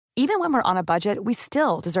Even when we're on a budget, we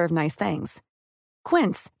still deserve nice things.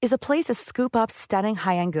 Quince is a place to scoop up stunning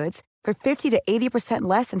high-end goods for 50 to 80%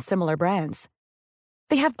 less than similar brands.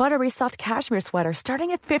 They have buttery soft cashmere sweaters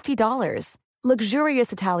starting at $50,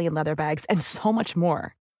 luxurious Italian leather bags, and so much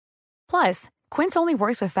more. Plus, Quince only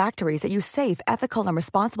works with factories that use safe, ethical, and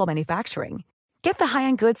responsible manufacturing. Get the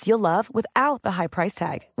high-end goods you'll love without the high price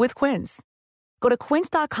tag with Quince. Go to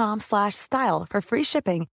quince.com/style for free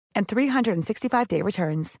shipping and 365-day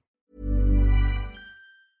returns.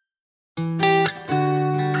 So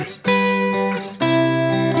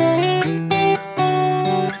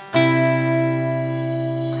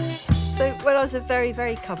when I was a very,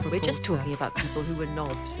 very cub reporter... We're just talking about people who were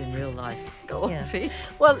knobs in real life. Go on, Fee.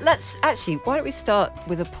 Well, why don't we start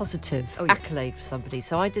with a positive accolade for somebody.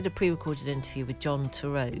 So I did a pre-recorded interview with John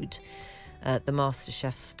Turode, the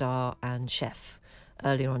MasterChef star and chef,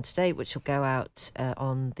 earlier on today, which will go out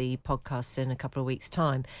on the podcast in a couple of weeks'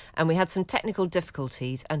 time. And we had some technical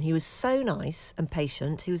difficulties, and he was so nice and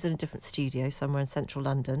patient. He was in a different studio somewhere in central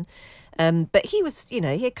London. But he was, he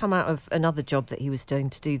had come out of another job that he was doing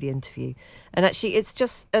to do the interview. And actually, it's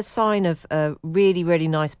just a sign of a really, really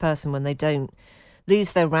nice person when they don't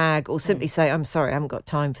lose their rag or simply say, I'm sorry, I haven't got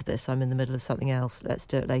time for this. I'm in the middle of something else. Let's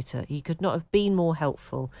do it later. He could not have been more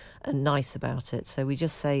helpful and nice about it. So we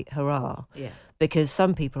just say hurrah. Yeah. Because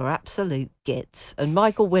some people are absolute gits. And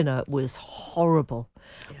Michael Winner was horrible.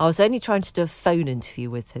 Yeah. I was only trying to do a phone interview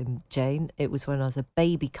with him, Jane. It was when I was a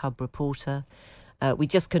baby cub reporter. We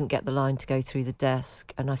just couldn't get the line to go through the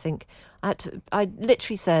desk. And I think I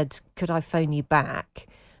literally said, could I phone you back?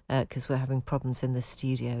 Because we're having problems in the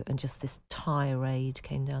studio. And just this tirade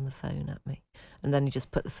came down the phone at me. And then he just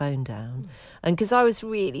put the phone down. And because I was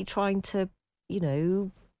really trying to, get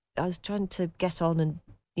on and,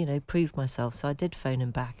 prove myself. So I did phone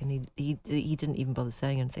him back, and he didn't even bother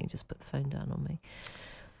saying anything, just put the phone down on me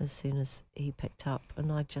as soon as he picked up.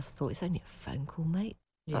 And I just thought, it's only a phone call, mate.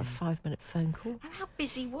 Yeah. Like a 5-minute phone call. And how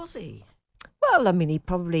busy was he? Well, I mean,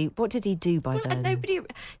 what did he do by then?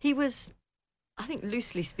 He was, I think,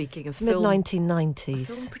 loosely speaking, a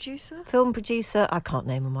mid-1990s. Film producer. I can't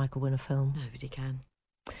name a Michael Winner film. Nobody can.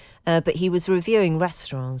 But he was reviewing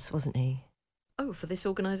restaurants, wasn't he? Oh, for this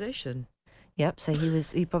organisation. Yep, so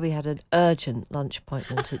he probably had an urgent lunch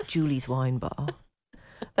appointment at Julie's Wine Bar.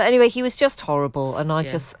 But anyway, he was just horrible, and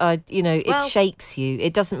it shakes you.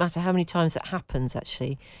 It doesn't matter how many times it happens,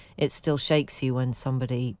 actually. It still shakes you when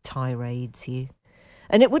somebody tirades you.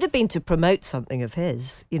 And it would have been to promote something of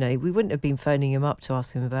his. We wouldn't have been phoning him up to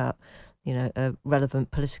ask him about, a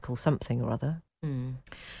relevant political something or other.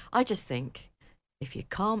 I just think, if you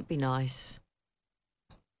can't be nice...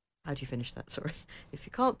 How do you finish that? Sorry. If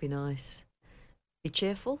you can't be nice... Be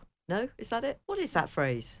cheerful? No? Is that it? What is that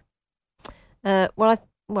phrase? Well,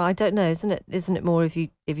 I don't know. Isn't it more if you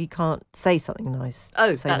can't say something nice?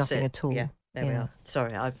 Oh, say that's nothing it. at all. Yeah, there we are.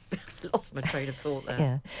 Sorry, I lost my train of thought there.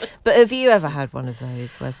 Yeah, but have you ever had one of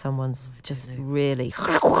those where someone's just really?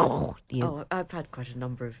 Oh, I've had quite a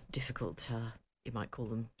number of difficult. You might call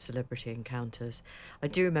them celebrity encounters. I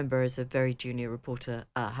do remember, as a very junior reporter,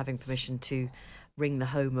 having permission to ring the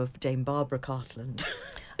home of Dame Barbara Cartland.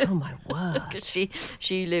 Oh, my word. Because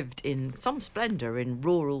she lived in some splendour in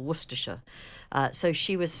rural Worcestershire. So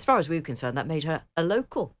she was, as far as we were concerned, that made her a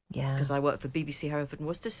local. Yeah. Because I worked for BBC Hereford and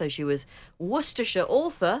Worcester, so she was Worcestershire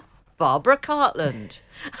author Barbara Cartland.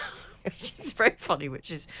 Which is very funny, which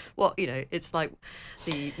is it's like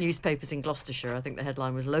the newspapers in Gloucestershire. I think the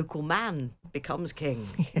headline was "Local Man Becomes King."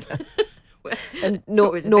 Yeah. And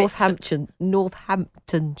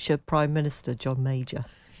Northamptonshire Prime Minister John Major.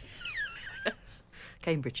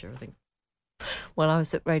 Cambridgeshire, I think. Well, I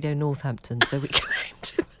was at Radio Northampton, so we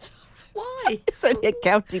claimed it was... Why? It's only a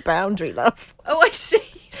county boundary, love. Oh, I see.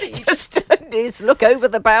 So you just look over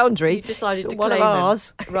the boundary. You decided to one claim of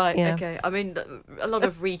ours. Right, Yeah. Okay. I mean, a lot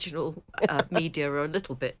of regional media are a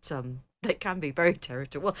little bit... they can be very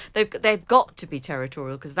territorial. Well, they've got to be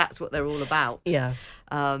territorial because that's what they're all about. Yeah.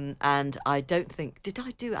 And I don't think...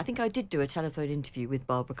 I think I did do a telephone interview with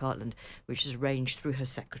Barbara Cartland, which is arranged through her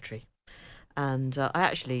secretary. And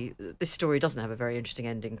this story doesn't have a very interesting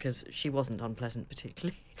ending because she wasn't unpleasant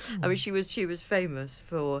particularly. I mean, she was famous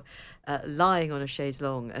for lying on a chaise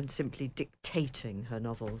longue and simply dictating her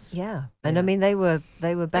novels. Yeah, and I mean they were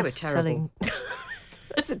best-selling.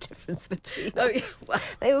 There's a difference between. Oh, yeah. Well,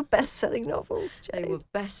 they were best-selling novels, Jane. They were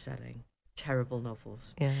best-selling. Terrible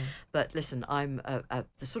novels. Yeah. But listen, I'm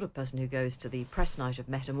the sort of person who goes to the press night of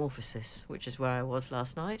Metamorphosis, which is where I was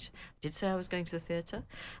last night. I did say I was going to the theatre.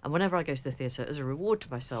 And whenever I go to the theatre, as a reward to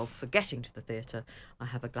myself for getting to the theatre, I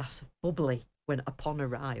have a glass of bubbly. when upon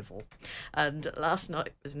arrival. And last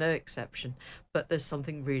night was no exception. But there's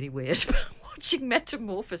something really weird about watching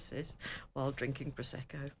Metamorphosis while drinking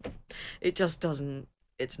Prosecco. It just doesn't.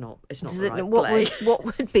 It's not the right play. What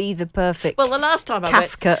would be the perfect well, the last time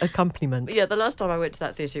Kafka accompaniment? Yeah, the last time I went to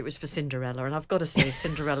that theatre, it was for Cinderella, and I've got to say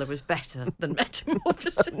Cinderella was better than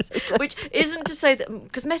Metamorphosis, which isn't to say that,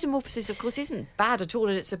 because Metamorphosis, of course, isn't bad at all,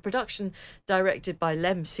 and it's a production directed by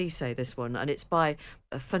Lem Cisse, this one, and it's by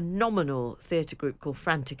a phenomenal theatre group called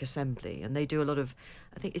Frantic Assembly, and they do a lot of,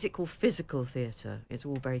 I think, is it called physical theatre? It's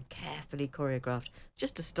all very carefully choreographed,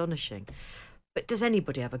 just astonishing. But does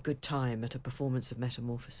anybody have a good time at a performance of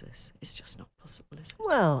Metamorphosis? It's just not possible, is it?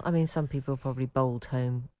 Well, I mean, some people probably bowled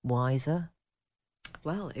home wiser.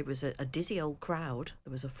 Well, it was a dizzy old crowd.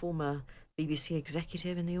 There was a former BBC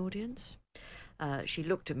executive in the audience. She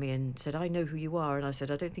looked at me and said, "I know who you are." And I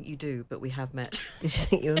said, "I don't think you do, but we have met." Did you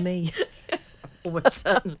think you were me? Almost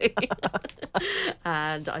certainly.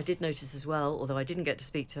 And I did notice as well, although I didn't get to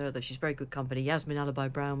speak to her, that she's very good company. Yasmin Alibi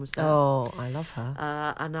Brown was there. Oh, I love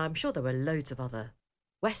her. And I'm sure there were loads of other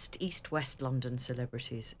East West London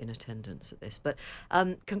celebrities in attendance at this. But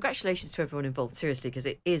congratulations to everyone involved, seriously, because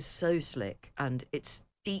it is so slick and it's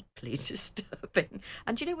deeply disturbing.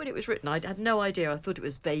 And do you know when it was written? I had no idea. I thought it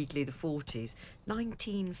was vaguely the 40s.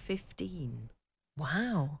 1915.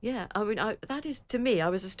 Wow. Yeah, I mean, that is, to me, I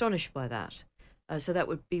was astonished by that. So that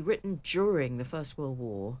would be written during the First World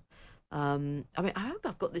War. I mean, I hope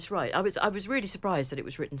I've got this right. I was really surprised that it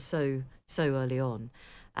was written so early on,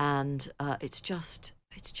 and it's just.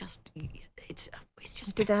 Did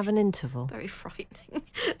it have an interval? Very frightening.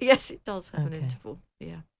 Yes, it does have an Okay. interval.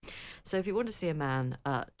 Yeah. So if you want to see a man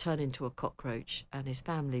turn into a cockroach and his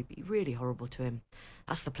family be really horrible to him,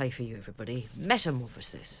 that's the play for you, everybody.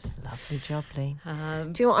 Metamorphosis. Lovely jubbly.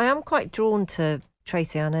 Do you know what? I am quite drawn to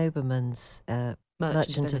Tracy Ann Oberman's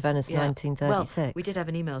Merchant of Venice, yeah. 1936. Well, we did have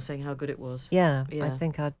an email saying how good it was. Yeah, Yeah. I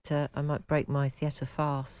think I might break my theatre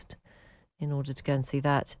fast in order to go and see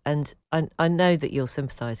that. And I know that you'll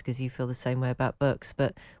sympathise because you feel the same way about books.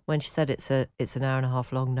 But when she said it's an hour and a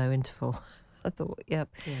half long, no interval, I thought, yep,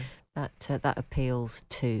 Yeah. that appeals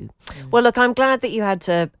too. Well, look, I'm glad that you had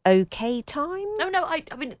a okay time. No, I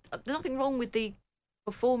mean, nothing wrong with the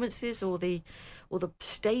performances or the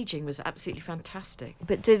staging was absolutely fantastic.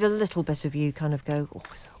 But did a little bit of you kind of go, oh,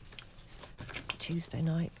 it's Tuesday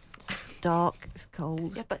night, it's dark, it's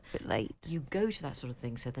cold, Yeah, but a bit late. you go to that sort of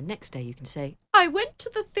thing, so the next day you can say, I went to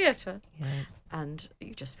the theatre. Yeah. And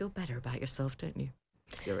you just feel better about yourself, don't you?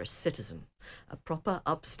 You're a citizen, a proper,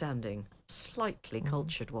 upstanding, slightly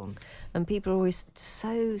cultured one. And people are always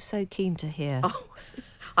so keen to hear Oh,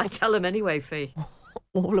 I tell them anyway, Fee.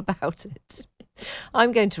 all about it.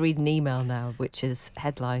 I'm going to read an email now, which is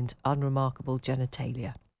headlined Unremarkable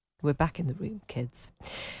Genitalia. We're back in the room, kids.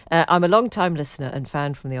 I'm a long-time listener and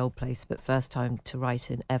fan from the old place, but first time to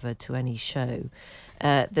write in ever to any show.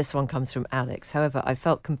 This one comes from Alex. However, I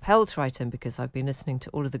felt compelled to write in because I've been listening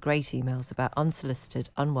to all of the great emails about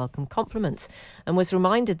unsolicited, unwelcome compliments and was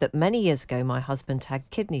reminded that many years ago my husband had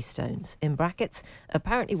kidney stones, in brackets,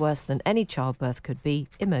 apparently worse than any childbirth could be,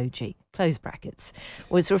 emoji, close brackets,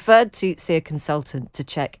 was referred to see a consultant to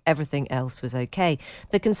check everything else was okay.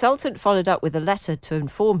 The consultant followed up with a letter to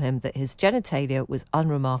inform him that his genitalia was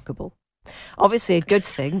unremarkable. Obviously a good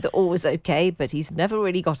thing that all was okay, but he's never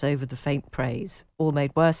really got over the faint praise. All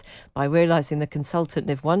made worse by realising the consultant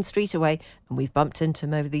lived one street away and we've bumped into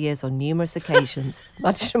him over the years on numerous occasions,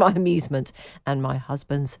 much to my amusement and my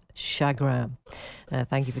husband's chagrin.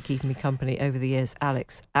 Thank you for keeping me company over the years,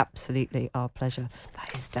 Alex. Absolutely our pleasure.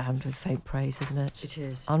 That is damned with faint praise, isn't it? It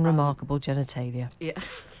is. Unremarkable genitalia. Yeah.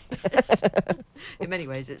 Yes. In many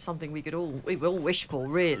ways, it's something we all wish for,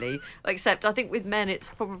 really. Except I think with men, it's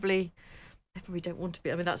probably they probably don't want to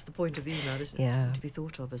be. I mean, that's the point of the email, isn't it? Yeah. To be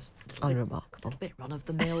thought of as Unremarkable. a bit run of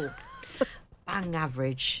the mill, bang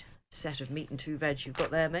average set of meat and two veg you've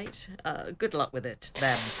got there, mate. Good luck with it,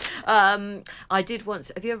 them. I did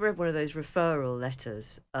once. Have you ever read one of those referral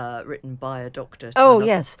letters written by a doctor? Oh,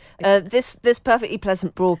 yes. This perfectly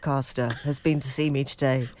pleasant broadcaster has been to see me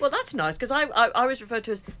today. Well, that's nice because I was referred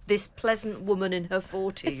to as this pleasant woman in her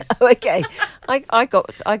 40s. Oh, okay. I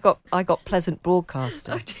got pleasant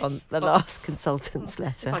broadcaster on the last consultant's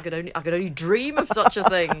letter. If I could only dream of such a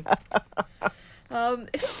thing.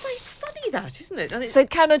 It's funny that, isn't it? And So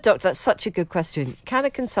can a doctor, that's such a good question, can a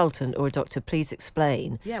consultant or a doctor please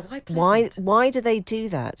explain yeah, why pleasant? why do they do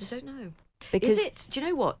that? I don't know. Because Is it, do you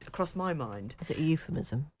know what, across my mind? is it a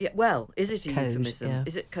euphemism? Yeah, well, is it a Code, euphemism? yeah.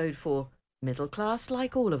 Is it code for middle class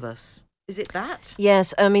like all of us? Is it that?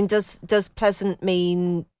 Yes, I mean, does pleasant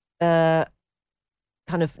mean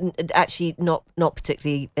kind of actually not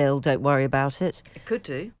particularly ill, don't worry about it? It could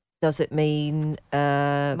do. Does it mean...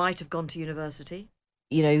 might have gone to university.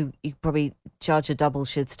 You probably charge a double,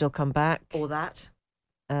 should still come back. Or that.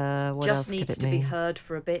 What just else needs could it to mean? be heard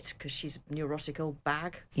for a bit because she's a neurotic old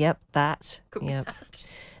bag. Yep, that. Could be yep.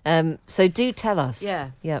 that. So do tell us.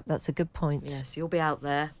 Yeah. Yep, that's a good point. Yes, you'll be out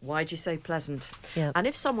there. Why'd you say pleasant? Yeah. And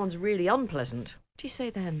if someone's really unpleasant, what do you say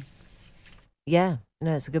then? Yeah,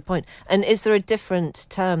 no, it's a good point. And is there a different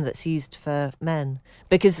term that's used for men?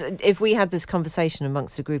 Because if we had this conversation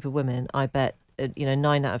amongst a group of women, I bet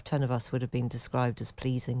 9 out of 10 of us would have been described as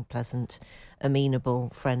pleasing, pleasant,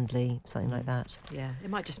 amenable, friendly, something like that. Yeah,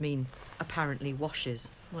 it might just mean apparently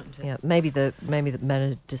washes, mightn't it? Yeah, maybe the men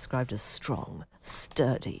are described as strong,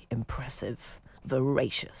 sturdy, impressive,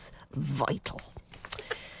 voracious, vital.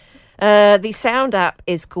 The sound app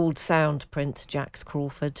is called Soundprint, Jax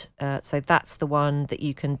Crawford. So that's the one that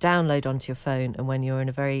you can download onto your phone. And when you're in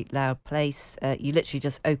a very loud place, you literally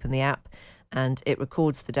just open the app and it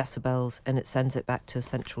records the decibels and it sends it back to a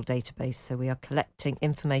central database. So we are collecting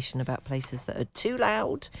information about places that are too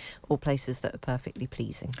loud or places that are perfectly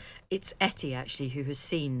pleasing. It's Etty, actually, who has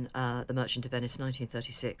seen The Merchant of Venice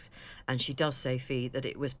 1936, and she does say, Fee, that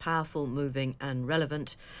it was powerful, moving and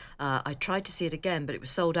relevant. I tried to see it again, but it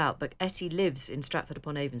was sold out. But Etty lives in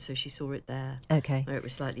Stratford-upon-Avon, so she saw it there. Okay. Where it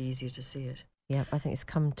was slightly easier to see it. Yeah, I think it's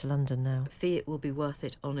come to London now. Fee, it will be worth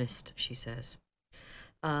it, honest, she says.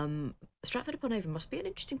 Stratford-upon-Avon must be an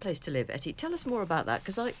interesting place to live. Etty, tell us more about that,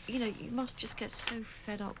 because you must just get so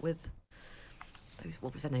fed up with those.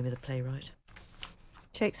 What was the name of the playwright?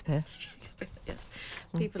 Shakespeare. Yes.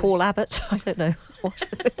 Paul Abbott. I don't know what.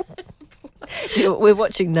 We're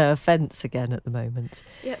watching No Offence again at the moment.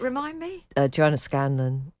 Yeah, remind me. Joanna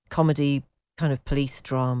Scanlon, comedy, kind of police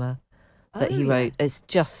drama that he wrote. It's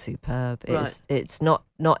just superb. Right. It's not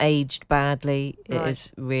aged badly. It Right. is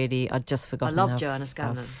really. I'd just forgotten. I love Joanna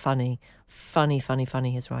Scanlon. How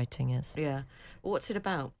funny his writing is. Yeah. Well, what's it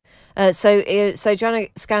about? So Joanna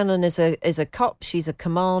Scanlon is a cop. She's a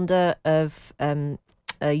commander of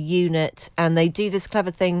a unit, and they do this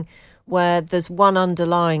clever thing where there's one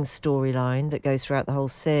underlying storyline that goes throughout the whole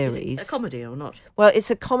series. Is it a comedy or not? Well,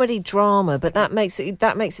 it's a comedy drama, but that makes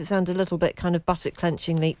it sound a little bit kind of buttock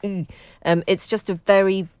clenchingly. It's just a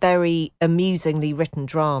very, very amusingly written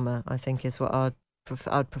drama, I think, is what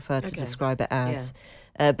I'd prefer to describe it as.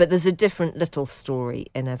 Yeah. But there's a different little story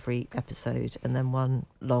in every episode, and then one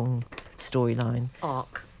long storyline.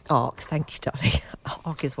 Arc, thank you, darling.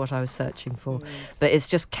 Arc is what I was searching for, but it's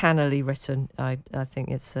just cannily written. I think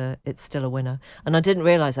it's still a winner, and I didn't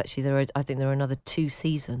realise actually there are another 2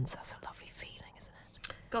 seasons. That's a lovely feeling, isn't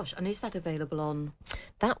it? Gosh, and is that available on?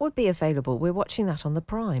 That would be available. We're watching that on the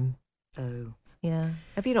Prime. Oh, yeah.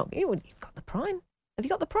 Have you not? You've got the Prime. Have you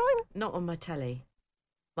got the Prime? Not on my telly.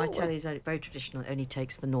 My telly is very traditional. It only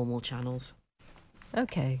takes the normal channels.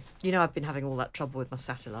 Okay. I've been having all that trouble with my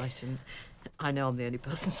satellite, and I know I'm the only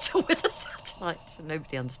person still with a satellite, so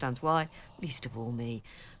nobody understands why, least of all me.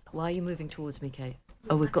 Why are you moving towards me, Kate?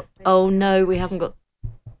 Oh, no, we haven't got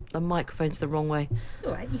the microphone's the wrong way. It's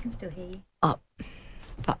all right, you can still hear you.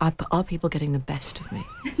 But are people getting the best of me?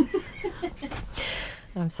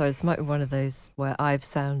 I'm sorry, this might be one of those where I've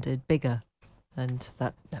sounded bigger, and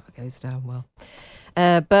that never goes down well.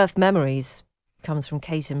 Birth Memories comes from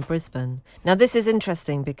Kate in Brisbane. Now, this is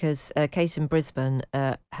interesting because Kate in Brisbane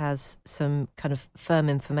has some kind of firm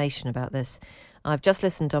information about this. I've just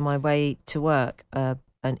listened on my way to work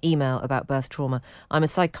an email about birth trauma. I'm a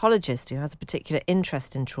psychologist who has a particular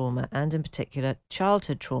interest in trauma and in particular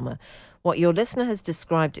childhood trauma. What your listener has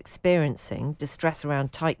described experiencing, distress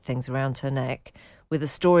around tight things around her neck, with a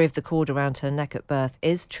story of the cord around her neck at birth,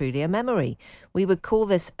 is truly a memory. We would call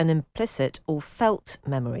this an implicit or felt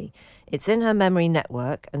memory. It's in her memory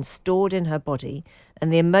network and stored in her body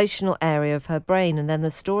and the emotional area of her brain. And then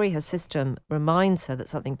the story, her system, reminds her that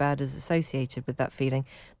something bad is associated with that feeling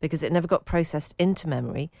because it never got processed into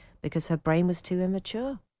memory because her brain was too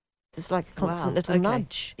immature. It's like a constant little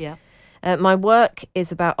nudge. Yeah. My work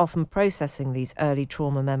is about often processing these early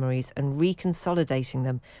trauma memories and reconsolidating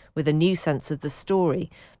them with a new sense of the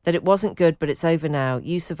story, that it wasn't good, but it's over now,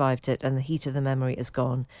 you survived it, and the heat of the memory is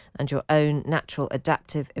gone, and your own natural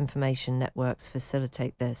adaptive information networks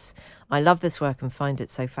facilitate this. I love this work and find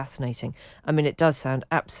it so fascinating. I mean, it does sound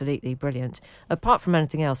absolutely brilliant. Apart from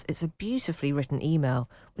anything else, it's a beautifully written email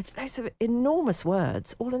with loads of enormous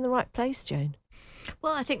words, all in the right place, Jane.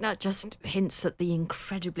 Well, I think that just hints at the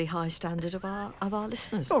incredibly high standard of our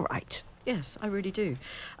listeners. All right. Yes, I really do.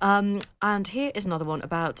 And here is another one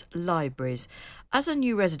about libraries. As a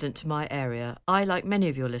new resident to my area, I, like many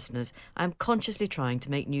of your listeners, am consciously trying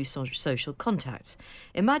to make new social contacts.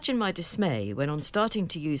 Imagine my dismay when, on starting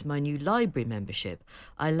to use my new library membership,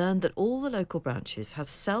 I learned that all the local branches have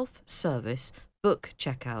self-service book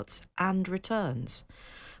checkouts and returns.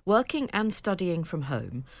 Working and studying from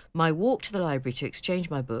home, my walk to the library to exchange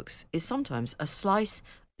my books is sometimes a slice.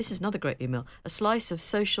 This is another great email. A slice of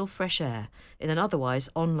social fresh air in an otherwise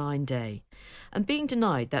online day. And being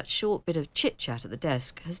denied that short bit of chit-chat at the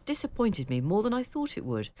desk has disappointed me more than I thought it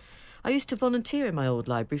would. I used to volunteer in my old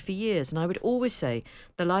library for years, and I would always say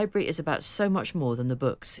the library is about so much more than the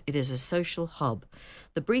books. It is a social hub.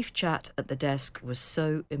 The brief chat at the desk was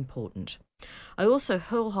so important. I also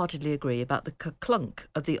wholeheartedly agree about the clunk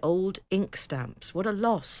of the old ink stamps. What a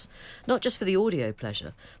loss, not just for the audio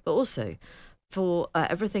pleasure, but also for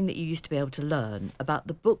everything that you used to be able to learn about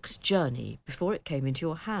the book's journey before it came into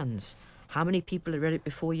your hands, how many people had read it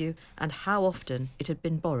before you, and how often it had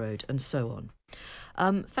been borrowed, and so on.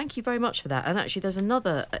 Thank you very much for that. And actually, there's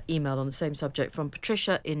another email on the same subject from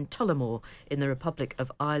Patricia in Tullamore in the Republic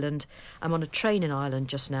of Ireland. I'm on a train in Ireland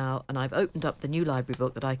just now, and I've opened up the new library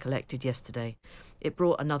book that I collected yesterday. It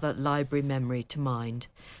brought another library memory to mind.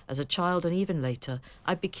 As a child and even later,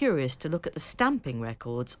 I'd be curious to look at the stamping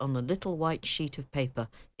records on the little white sheet of paper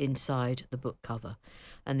inside the book cover,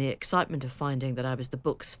 and the excitement of finding that I was the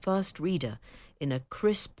book's first reader in a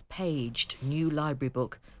crisp-paged new library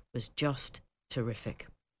book was just terrific.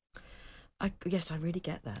 Yes, I really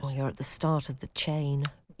get that. Well, you're at the start of the chain.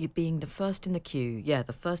 You being the first in the queue,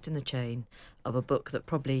 the first in the chain of a book that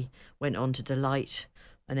probably went on to delight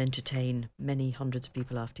and entertain many hundreds of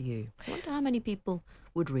people after you. I wonder how many people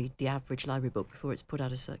would read the average library book before it's put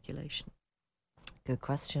out of circulation. Good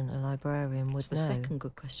question. A librarian would know. It's the second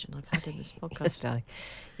good question I've had in this podcast. Yes, darling.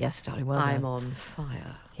 Yes, darling. Well I'm done. on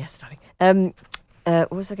fire. Yes, darling.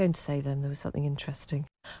 What was I going to say then? There was something interesting.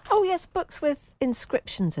 Oh, yes, books with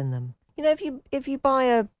inscriptions in them. You know, if you buy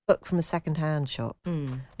a book from a second-hand shop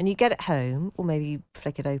and you get it home, or maybe you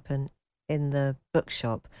flick it open in the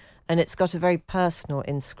bookshop, and it's got a very personal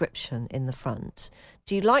inscription in the front,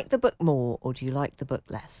 do you like the book more or do you like the book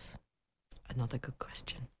less? Another good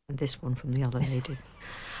question. And this one from the other lady.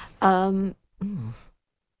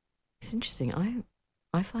 It's interesting.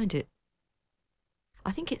 I find it...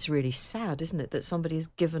 I think it's really sad, isn't it, that somebody has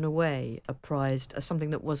given away something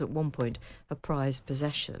that was at one point a prized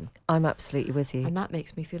possession. I'm absolutely with you. And that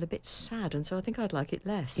makes me feel a bit sad, and so I think I'd like it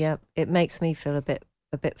less. Yeah, it makes me feel a bit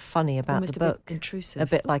funny about almost the book. A bit intrusive. A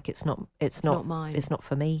bit like it's not mine. It's not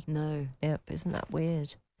for me. No. Yep, isn't that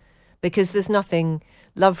weird? Because there's nothing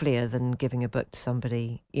lovelier than giving a book to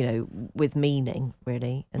somebody, you know, with meaning,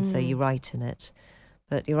 really, and so you write in it.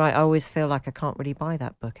 But you're right, I always feel like I can't really buy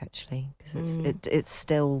that book, actually, because it's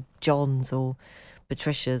still John's or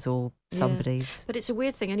Patricia's or somebody's. Yeah. But it's a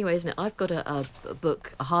weird thing anyway, isn't it? I've got a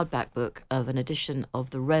book, a hardback book of an edition of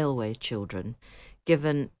The Railway Children,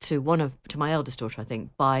 given to my eldest daughter, I think,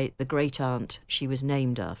 by the great aunt she was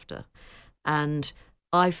named after. And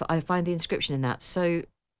I find the inscription in that so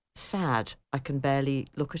sad I can barely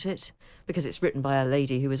look at it, because it's written by a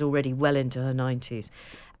lady who is already well into her 90s.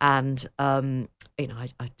 And,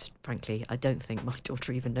 frankly, I don't think my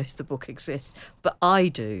daughter even knows the book exists, but I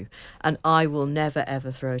do, and I will never,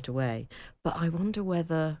 ever throw it away. But I wonder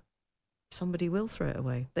whether somebody will throw it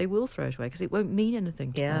away. They will throw it away because it won't mean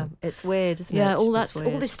anything to them. It's weird, isn't it? Yeah, all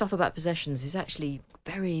this stuff about possessions is actually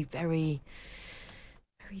very, very,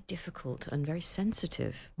 very difficult and very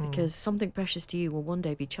sensitive, because something precious to you will one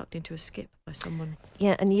day be chucked into a skip by someone.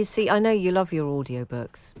 Yeah, and you see, I know you love your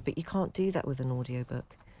audiobooks, but you can't do that with an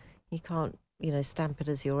audiobook. You can't, stamp it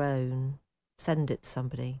as your own, send it to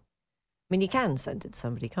somebody. I mean, you can send it to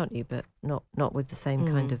somebody, can't you? But not with the same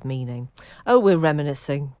kind of meaning. Oh, we're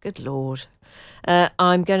reminiscing. Good Lord.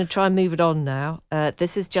 I'm going to try and move it on now.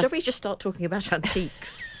 This is just... Shall we just start talking about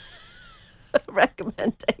antiques?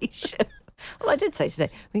 Recommendation. Well, I did say today,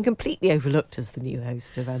 I've been completely overlooked as the new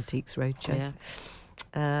host of Antiques Roadshow.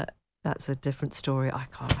 Yeah. That's a different story. I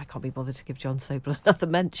can't be bothered to give John Sobel another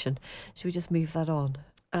mention. Should we just move that on?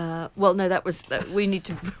 Well, no, we need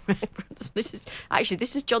to reference. This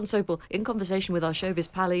is John Sobel in conversation with our showbiz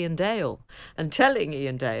pal Ian Dale, and telling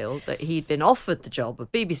Ian Dale that he'd been offered the job of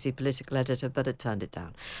BBC political editor but had turned it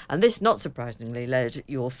down. And this, not surprisingly, led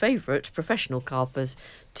your favourite professional carpers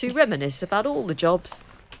to reminisce about all the jobs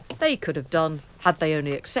they could have done had they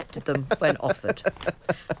only accepted them when offered.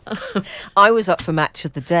 I was up for Match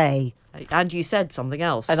of the Day And you said something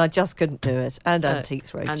else. And I just couldn't do it. And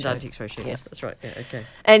Antiques Roadshow. And Antiques Roadshow, yes, that's right. Yeah, okay.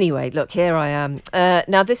 Anyway, look, here I am.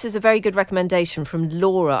 Now, this is a very good recommendation from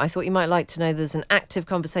Laura. I thought you might like to know there's an active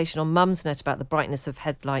conversation on Mumsnet about the brightness of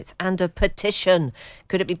headlights and a petition.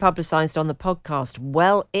 Could it be publicised on the podcast?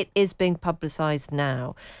 Well, it is being publicised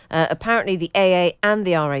now. Apparently, the AA and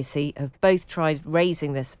the RAC have both tried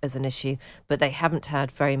raising this as an issue, but they haven't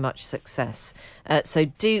had very much success. So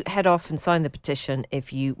do head off and sign the petition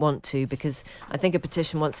if you want to, because I think a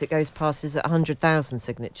petition, once it goes past, is at 100,000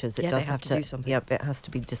 signatures. It does have to do something. Yep, it has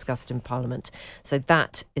to be discussed in Parliament. So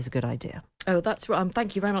that is a good idea. Oh, that's right.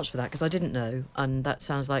 Thank you very much for that, because I didn't know. And that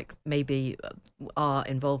sounds like maybe our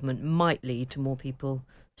involvement might lead to more people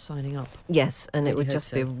signing up. Yes, and it would just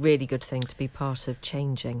so. be a really good thing to be part of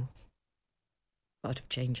changing. Part of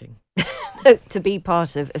changing. No, to be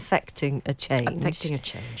part of affecting a change. Affecting a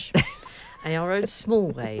change. In our own small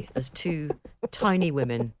way, as two tiny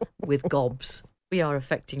women with gobs, we are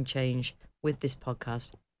affecting change with this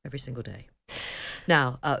podcast every single day.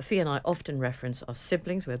 Now, Fee and I often reference our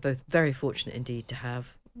siblings. We're both very fortunate indeed to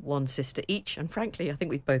have one sister each. And frankly, I think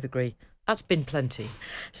we both agree that's been plenty.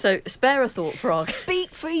 So spare a thought for our...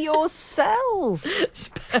 Speak for yourself.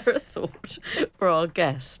 Spare a thought for our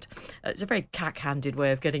guest. It's a very cack-handed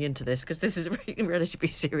way of getting into this, because this is a relatively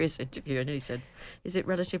serious interview. I nearly said, is it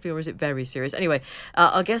relatively or is it very serious? Anyway,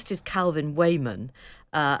 our guest is Calvin Wayman,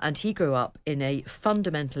 and he grew up in a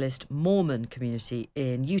fundamentalist Mormon community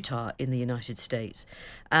in Utah in the United States.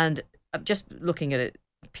 And just looking at it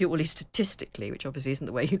purely statistically, which obviously isn't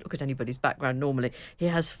the way you look at anybody's background normally, he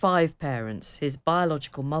has 5 parents. His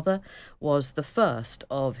biological mother was the first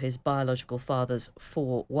of his biological father's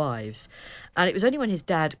 4 wives. And it was only when his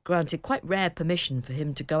dad granted quite rare permission for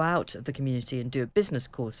him to go out of the community and do a business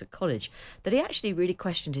course at college that he actually really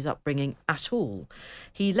questioned his upbringing at all.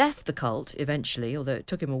 He left the cult eventually, although it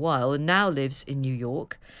took him a while, and now lives in New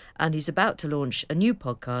York. And he's about to launch a new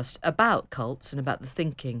podcast about cults and about the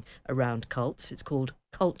thinking around cults. It's called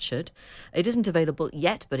Cultured. It isn't available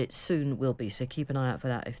yet, but it soon will be, so keep an eye out for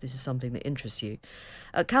that if this is something that interests you.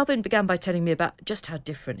 Calvin began by telling me about just how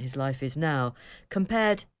different his life is now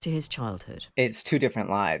compared to his childhood. It's 2 different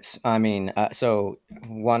lives. I mean, so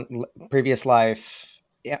one previous life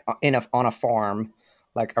on a farm,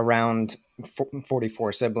 like around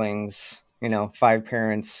 44 siblings, 5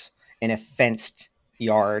 parents in a fenced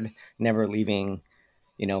yard, never leaving,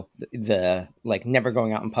 the never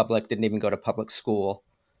going out in public, didn't even go to public school.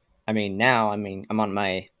 I mean, now, I'm on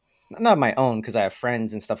not my own because I have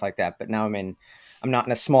friends and stuff like that, but now I'm not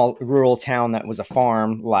in a small rural town that was a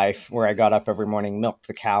farm life where I got up every morning, milked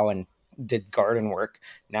the cow and did garden work.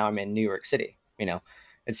 Now I'm in New York City.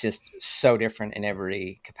 It's just so different in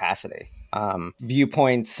every capacity.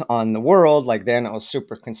 Viewpoints on the world, like then I was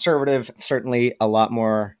super conservative, certainly a lot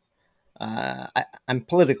more. I'm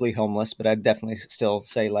politically homeless, but I'd definitely still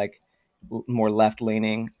say more left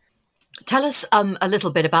leaning. Tell us a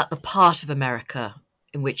little bit about the part of America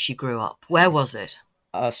in which you grew up. Where was it?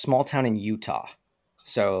 A small town in Utah.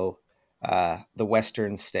 So the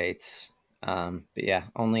western states. But yeah,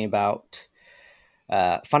 only about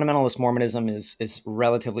fundamentalist Mormonism is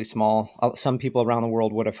relatively small. Some people around the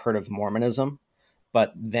world would have heard of Mormonism.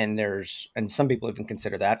 But then and some people even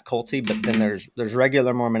consider that culty, but then there's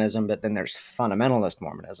regular Mormonism, but then there's fundamentalist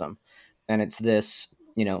Mormonism. And it's this,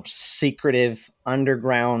 secretive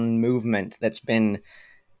underground movement that's been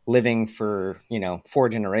living for, 4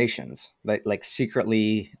 generations, like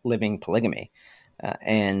secretly living polygamy.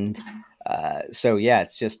 So, yeah,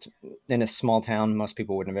 it's just in a small town, most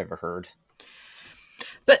people wouldn't have ever heard.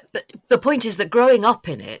 But the point is that growing up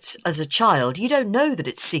in it as a child, you don't know that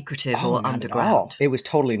it's secretive or underground. It was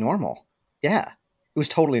totally normal. Yeah, it was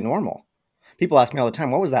totally normal. People ask me all the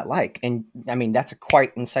time, what was that like? And I mean, that's a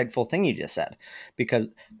quite insightful thing you just said, because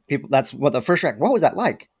that's what the first reaction, what was that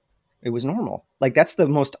like? It was normal. That's the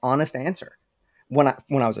most honest answer. When I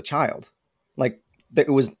was a child,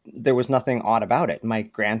 there was nothing odd about it. My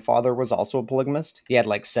grandfather was also a polygamist. He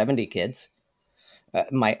had 70 kids.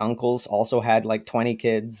 My uncles also had 20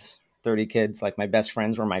 kids, 30 kids. My best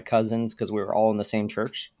friends were my cousins because we were all in the same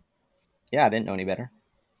church. Yeah, I didn't know any better.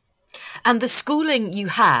 And the schooling you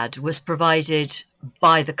had was provided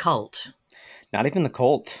by the cult? Not even the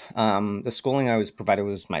cult. The schooling I was provided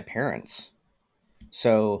was my parents.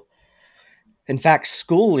 So, in fact,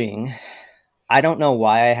 schooling, I don't know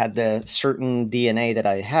why I had the certain DNA that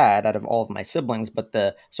I had out of all of my siblings,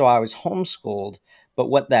 so I was homeschooled. But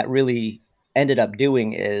what that really ended up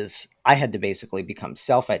doing is I had to basically become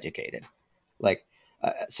self-educated.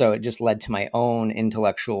 So it just led to my own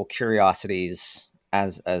intellectual curiosities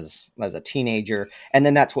as a teenager. And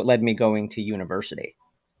then that's what led me going to university.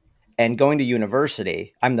 And going to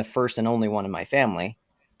university, I'm the first and only one in my family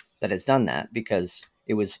that has done that, because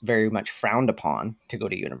it was very much frowned upon to go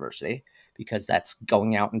to university, because that's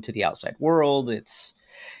going out into the outside world. It's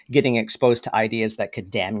getting exposed to ideas that could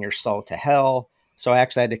damn your soul to hell. So I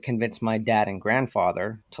actually had to convince my dad and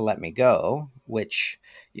grandfather to let me go, which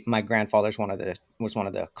my grandfather's was one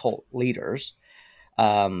of the cult leaders.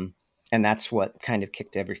 And that's what kind of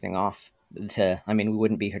kicked everything off. We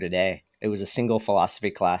wouldn't be here today. It was a single philosophy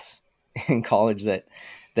class in college that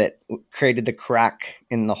created the crack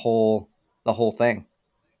in the whole thing.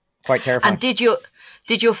 Quite terrifying. And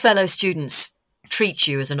did your fellow students treat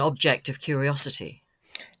you as an object of curiosity?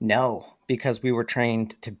 No, because we were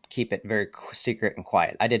trained to keep it very secret and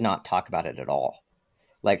quiet. I did not talk about it at all.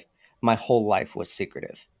 Like, my whole life was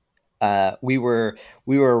secretive. We were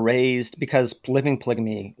raised, because living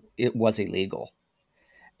polygamy, it was illegal.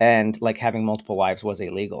 And like having multiple wives was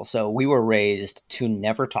illegal. So we were raised to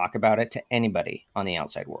never talk about it to anybody on the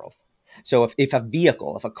outside world. So if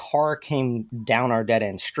a car came down our dead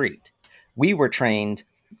end street, we were trained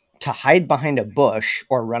to hide behind a bush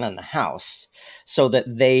or run in the house so that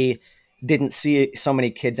they didn't see so many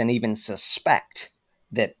kids and even suspect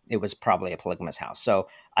that it was probably a polygamous house. So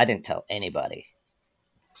I didn't tell anybody.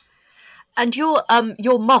 And your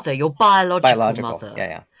mother, your biological mother,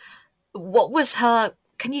 yeah. What was her?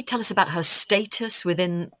 Can you tell us about her status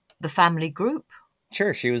within the family group?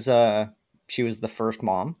 Sure. She was the first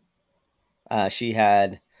mom. She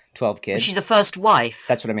had 12 kids. Was she the first wife?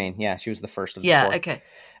 That's what I mean. Yeah, she was the first of the four. Yeah, okay.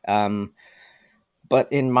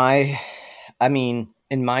 But in my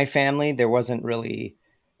family, there wasn't really.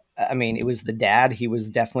 It was the dad. He was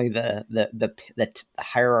definitely the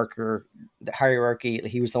hierarchy.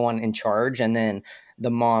 He was the one in charge, and then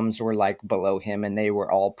the moms were like below him, and they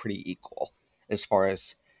were all pretty equal as far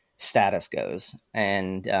as status goes.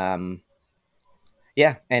 And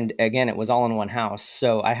yeah, and again, it was all in one house.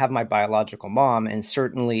 So I have my biological mom, and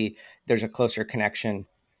certainly there's a closer connection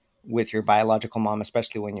with your biological mom,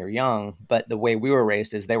 especially when you're young. But the way we were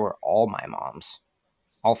raised is they were all my moms.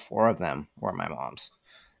 All four of them were my moms,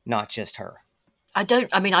 not just her. I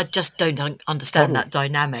just don't understand that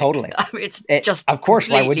dynamic. Totally. It's just of course,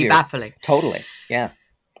 why would you? Baffling. Totally. Yeah.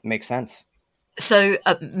 Makes sense. So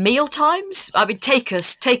meal times? Take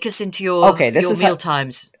us into your meal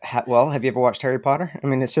times. Well, have you ever watched Harry Potter?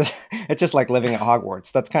 It's just like living at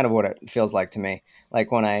Hogwarts. That's kind of what it feels like to me. Like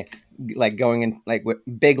when I going in with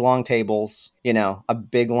big long tables, a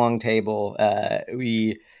big long table.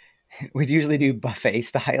 We'd usually do buffet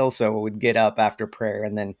style, so we'd get up after prayer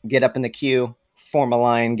and then get up in the queue, form a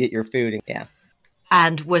line, get your food. Yeah.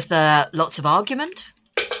 And was there lots of argument?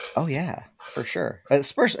 Oh yeah. For sure,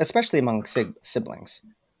 especially among siblings.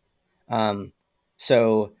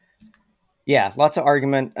 So, yeah, lots of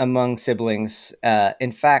argument among siblings.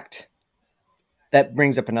 In fact, that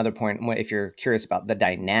brings up another point if you're curious about the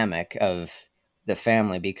dynamic of the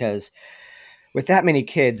family, because with that many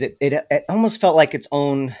kids, it almost felt like its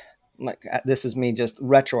own. Like, this is me just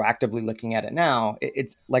retroactively looking at it now.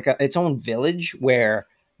 It's like its own village where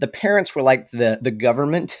the parents were like the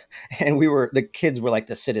government, and the kids were like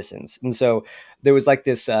the citizens. And so there was like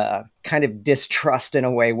this kind of distrust in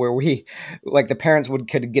a way where the parents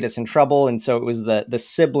could get us in trouble. And so it was the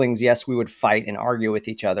siblings. Yes, we would fight and argue with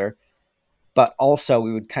each other, but also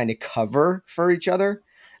we would kind of cover for each other.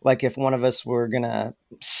 Like if one of us were going to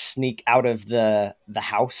sneak out of the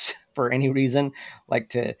house for any reason, like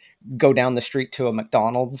to go down the street to a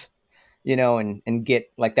McDonald's, and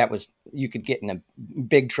get you could get in a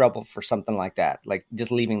big trouble for something like that, like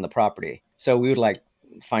just leaving the property. So we would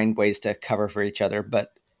find ways to cover for each other.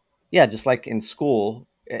 But yeah, just like in school,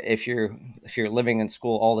 if you're living in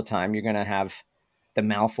school all the time, you're going to have the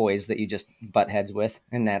Malfoys that you just butt heads with.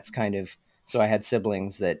 And that's so I had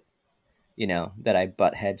siblings that I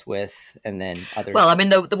butt heads with, and then others. Well,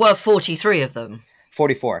 there were 43 of them.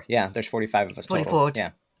 44. Yeah. There's 45 of us. 44. Total.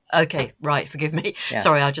 Yeah. Okay, right. Forgive me. Yeah.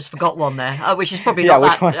 Sorry, I just forgot one there, which is probably not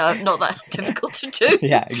that difficult to do.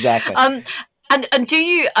 Yeah, exactly. And do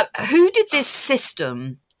you? Who did this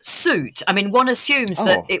system suit? One assumes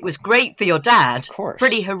that it was great for your dad. Of course.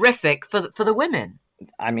 Pretty horrific for the women.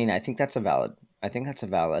 I think that's a valid.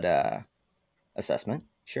 Assessment.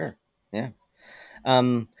 Sure. Yeah.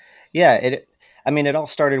 Yeah. It all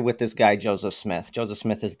started with this guy Joseph Smith. Joseph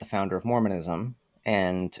Smith is the founder of Mormonism,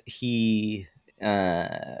 and he.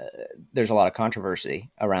 There's a lot of controversy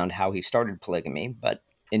around how he started polygamy, but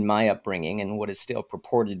in my upbringing and what is still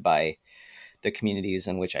purported by the communities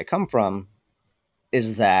in which I come from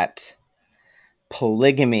is that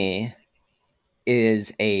polygamy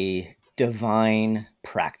is a divine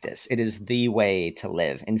practice. It is the way to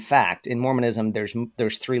live. In fact, in Mormonism,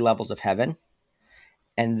 there's 3 levels of heaven,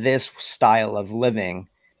 and this style of living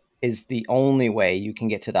is the only way you can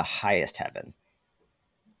get to the highest heaven,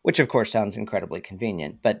 which of course sounds incredibly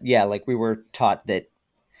convenient. But yeah, like we were taught that,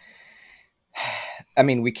 I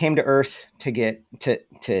mean, we came to earth to get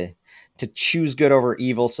to choose good over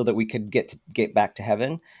evil so that we could get back to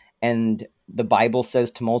heaven. And the Bible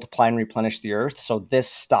says to multiply and replenish the earth. So this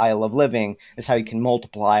style of living is how you can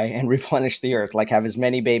multiply and replenish the earth, like have as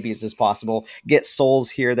many babies as possible, get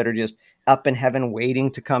souls here that are just up in heaven,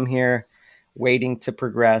 waiting to come here, waiting to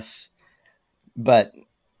progress. But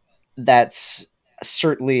that's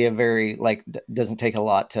certainly a very, like, doesn't take a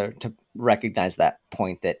lot to recognize that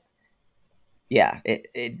point that, yeah,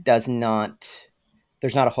 it does not,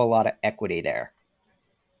 there's not a whole lot of equity there,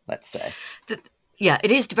 let's say. Yeah,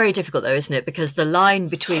 it is very difficult though, isn't it? Because the line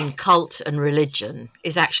between cult and religion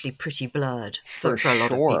is actually pretty blurred for a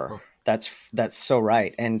lot of people. That's so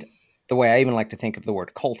right. And the way I even like to think of the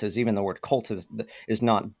word cult is, even the word cult is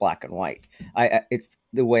not black and white. It's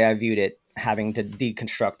the way I viewed it, having to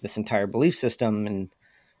deconstruct this entire belief system and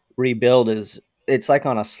rebuild, it's like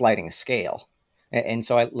on a sliding scale. And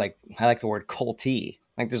so I like the word culty.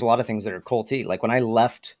 Like there's a lot of things that are culty. Like when I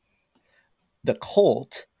left the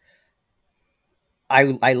cult,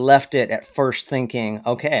 I left it at first thinking,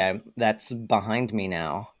 okay, that's behind me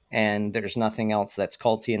now, and there's nothing else that's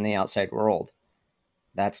culty in the outside world.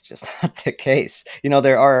 That's just not the case. You know,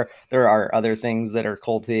 there are other things that are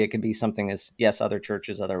culty. It could be something as, yes, other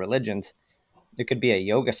churches, other religions. It could be a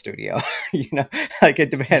yoga studio. You know, like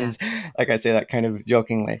it depends. Yeah. Like I say that kind of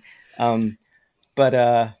jokingly,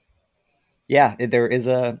 but yeah, there is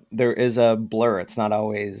a blur. It's not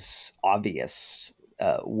always obvious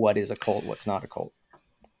what is a cult, what's not a cult.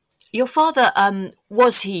 Your father,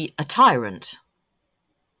 was he a tyrant?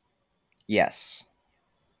 Yes.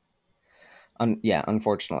 Yeah,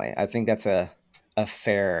 unfortunately. I think that's a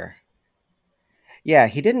fair... Yeah,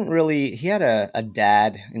 he didn't really... He had a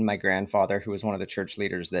dad in my grandfather who was one of the church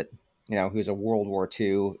leaders that, you know, who was a World War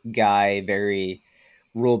II guy, very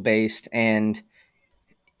rule-based, and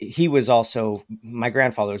he was also... My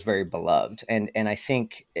grandfather was very beloved, and I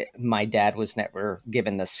think my dad was never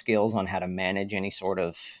given the skills on how to manage any sort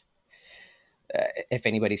of... if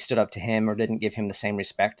anybody stood up to him or didn't give him the same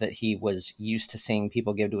respect that he was used to seeing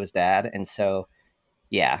people give to his dad. And so,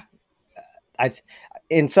 yeah,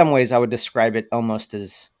 in some ways I would describe it almost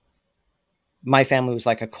as my family was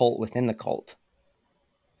like a cult within the cult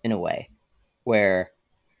in a way where,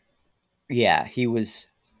 yeah, he was,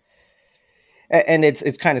 and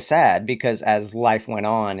it's kind of sad because as life went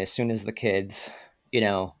on, as soon as the kids, you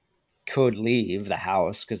know, could leave the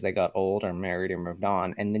house because they got old or married or moved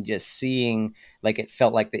on, and then just seeing, like, it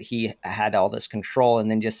felt like that he had all this control, and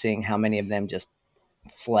then just seeing how many of them just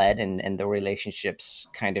fled and the relationships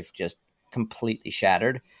kind of just completely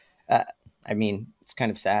shattered. I mean, it's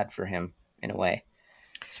kind of sad for him in a way,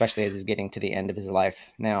 especially as he's getting to the end of his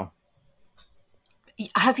life now.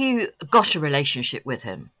 Have you got a relationship with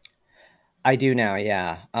him? I do now,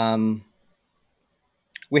 yeah.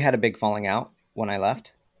 We had a big falling out when I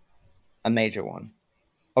left. A major one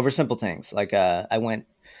over simple things. Like, I went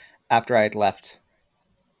after I had left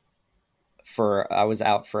I was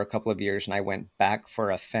out for a couple of years, and I went back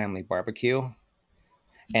for a family barbecue.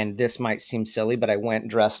 And this might seem silly, but I went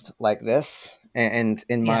dressed like this. And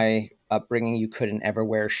in my upbringing, you couldn't ever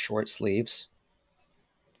wear short sleeves.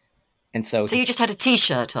 And so you just had a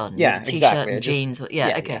t-shirt on. Yeah, a t-shirt exactly. and jeans.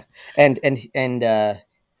 Yeah, okay. Yeah. And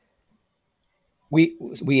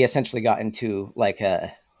we essentially got into like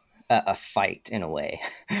a fight in a way.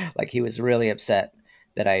 Like, he was really upset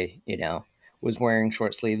that I, you know, was wearing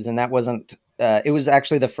short sleeves, and that wasn't, it was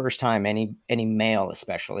actually the first time any male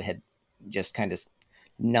especially had just kind of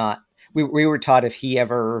not, we were taught if he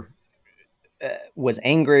ever was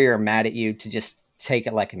angry or mad at you to just take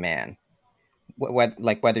it like a man.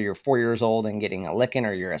 Like whether you're 4 years old and getting a licking,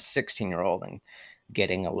 or you're a 16-year-old and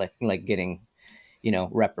getting a lick, like getting, you know,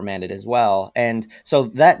 reprimanded as well. And so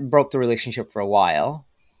that broke the relationship for a while.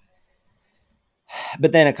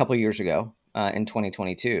 But then a couple of years ago, in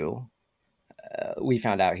 2022, we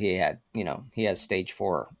found out he has stage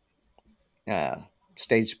 4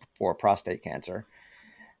 prostate cancer.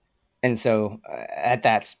 And so at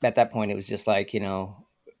that point, it was just like, you know,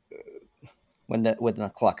 when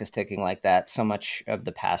the clock is ticking like that, so much of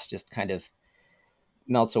the past just kind of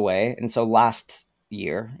melts away. And so last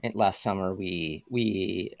summer,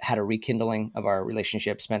 we had a rekindling of our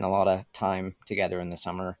relationship, spent a lot of time together in the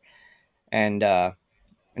summer. And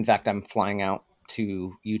in fact, I'm flying out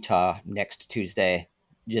to Utah next Tuesday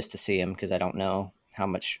just to see him, because I don't know how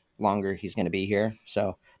much longer he's going to be here.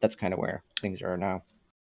 So that's kind of where things are now.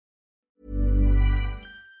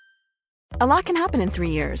 A lot can happen in 3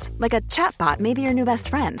 years, like a chatbot may be your new best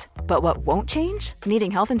friend. But what won't change? Needing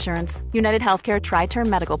health insurance. United Healthcare Tri-Term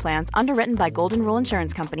Medical Plans, underwritten by Golden Rule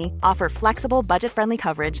Insurance Company, offer flexible, budget-friendly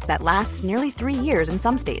coverage that lasts nearly 3 years in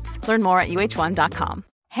some states. Learn more at uh1.com.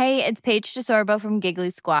 Hey, it's Paige DeSorbo from Giggly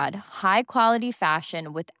Squad. High quality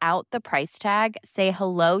fashion without the price tag. Say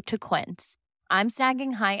hello to Quince. I'm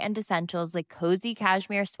snagging high-end essentials like cozy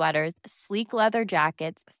cashmere sweaters, sleek leather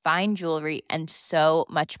jackets, fine jewelry, and so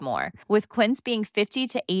much more. With Quince being 50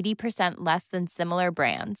 to 80% less than similar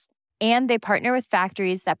brands. And they partner with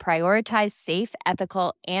factories that prioritize safe,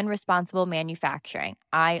 ethical, and responsible manufacturing.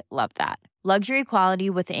 I love that. Luxury quality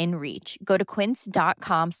within reach. Go to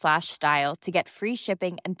quince.com/style to get free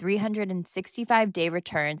shipping and 365-day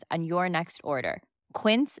returns on your next order.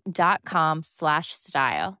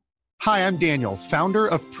 Quince.com/style. Hi, I'm Daniel, founder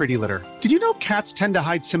of Pretty Litter. Did you know cats tend to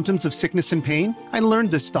hide symptoms of sickness and pain? I learned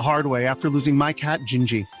this the hard way after losing my cat,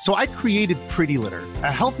 Gingy. So I created Pretty Litter,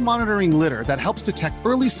 a health monitoring litter that helps detect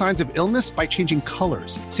early signs of illness by changing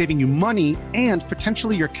colors, saving you money and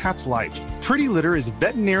potentially your cat's life. Pretty Litter is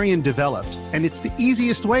veterinarian developed, and it's the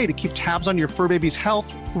easiest way to keep tabs on your fur baby's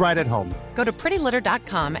health right at home. Go to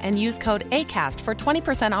prettylitter.com and use code ACAST for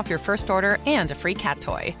 20% off your first order and a free cat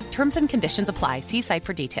toy. Terms and conditions apply. See site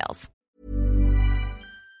for details.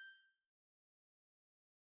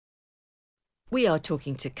 We are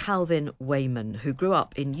talking to Calvin Wayman, who grew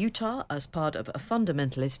up in Utah as part of a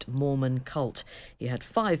fundamentalist Mormon cult. He had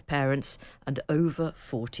 5 parents and over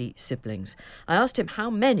 40 siblings. I asked him how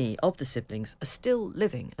many of the siblings are still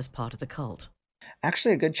living as part of the cult.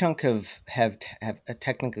 Actually, a good chunk have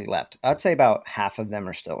technically left. I'd say about half of them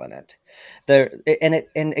are still in it.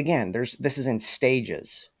 And again, this is in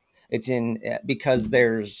stages. It's in because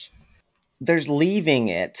there's leaving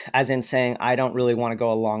it, as in saying, I don't really want to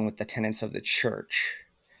go along with the tenets of the church.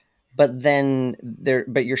 But then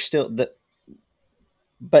you're still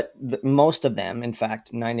most of them, in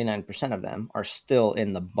fact, 99% of them are still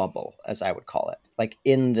in the bubble, as I would call it, like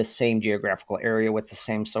in the same geographical area with the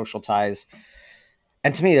same social ties.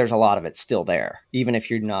 And to me, there's a lot of it still there, even if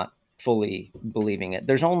you're not fully believing it.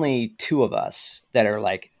 There's only 2 of us that are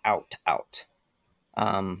like out,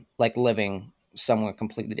 like living somewhere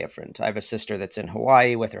completely different. I have a sister that's in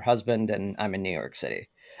Hawaii with her husband, and I'm in New York City.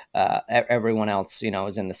 Everyone else,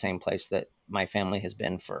 is in the same place that my family has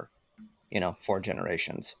been for, 4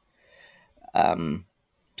 generations.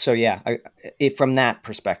 So yeah, from that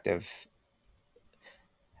perspective,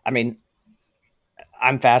 I mean,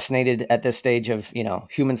 I'm fascinated at this stage of,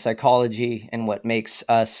 human psychology and what makes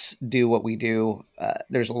us do what we do.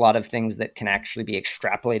 There's a lot of things that can actually be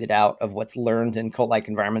extrapolated out of what's learned in cult-like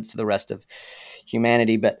environments to the rest of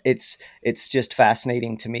humanity. But it's just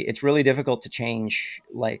fascinating to me. It's really difficult to change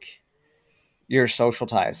like your social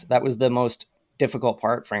ties. That was the most difficult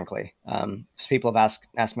part, frankly. So people have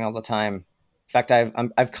asked me all the time. In fact,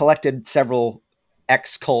 I've collected several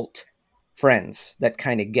ex-cult friends that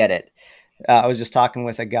kind of get it. I was just talking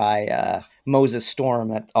with a guy, Moses Storm,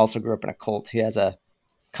 that also grew up in a cult. He has a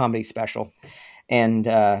comedy special, and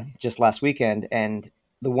just last weekend. And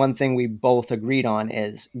the one thing we both agreed on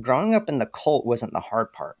is growing up in the cult wasn't the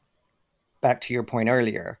hard part. Back to your point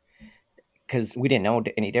earlier, because we didn't know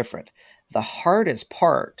any different. The hardest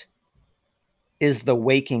part is the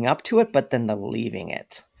waking up to it, but then the leaving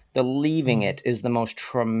it. The leaving it is the most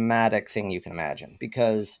traumatic thing you can imagine,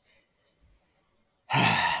 because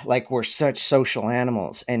like we're such social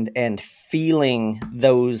animals, and feeling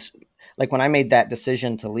those, like when I made that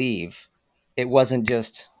decision to leave, it wasn't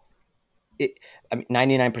just it. I mean,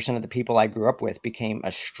 99% of the people I grew up with became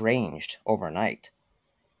estranged overnight,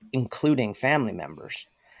 including family members.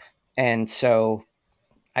 And so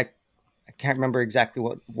I can't remember exactly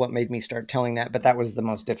what made me start telling that, but that was the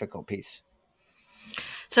most difficult piece.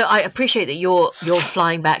 So I appreciate that you're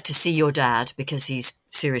flying back to see your dad because he's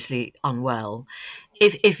seriously unwell.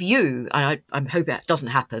 If you, and I hope that doesn't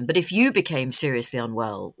happen, but if you became seriously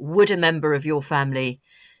unwell, would a member of your family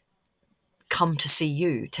come to see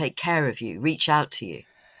you, take care of you, reach out to you?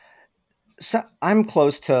 So I'm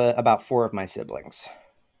close to about 4 of my siblings.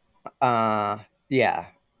 Yeah.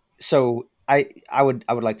 So I would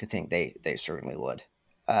like to think they certainly would.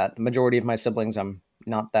 The majority of my siblings I'm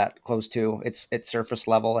not that close to. It's surface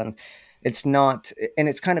level, and it's not, and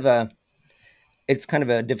it's kind of a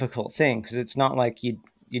difficult thing, because it's not like you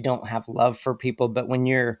don't have love for people, but when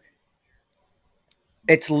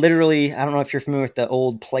it's literally, I don't know if you're familiar with the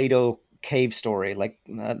old Plato cave story, like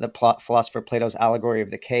the philosopher Plato's allegory of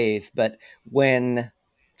the cave, but when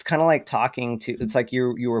it's kind of like talking to, it's like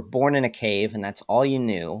you were born in a cave and that's all you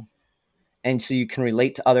knew. And so you can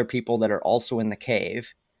relate to other people that are also in the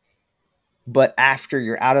cave. But after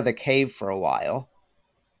you're out of the cave for a while,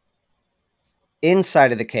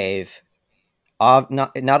 inside of the cave,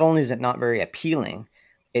 not only is it not very appealing,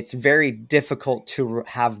 it's very difficult to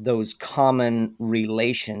have those common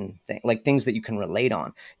relation things, like things that you can relate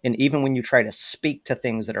on. And even when you try to speak to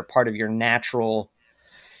things that are part of your natural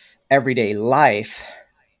everyday life,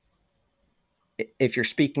 if you're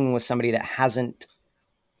speaking with somebody that hasn't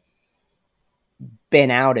been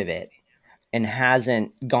out of it and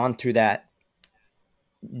hasn't gone through that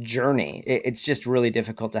journey, it's just really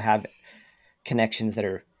difficult to have connections that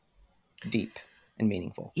are deep and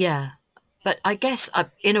meaningful. Yeah. But I guess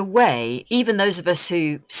in a way, even those of us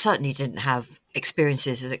who certainly didn't have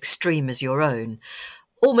experiences as extreme as your own,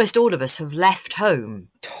 almost all of us have left home.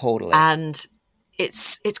 Totally. And it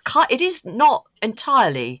is not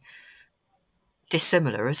entirely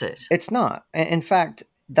dissimilar, is it? It's not. In fact,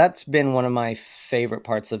 that's been one of my favorite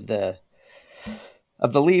parts of the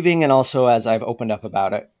leaving, and also as I've opened up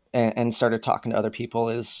about it and started talking to other people,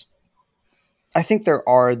 is I think there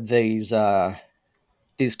are these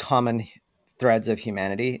common threads of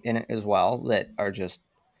humanity in it as well that are just,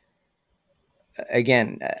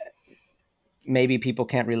 again, maybe people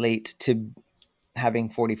can't relate to having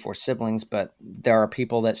 44 siblings, but there are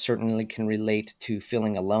people that certainly can relate to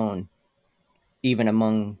feeling alone, even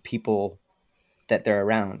among people that they're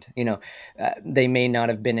around. They may not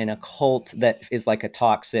have been in a cult that is like a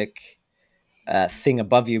toxic thing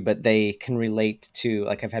above you, but they can relate to,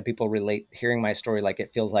 like, I've had people relate, hearing my story, like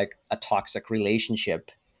it feels like a toxic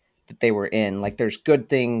relationship that they were in. Like there's good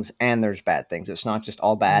things and there's bad things. It's not just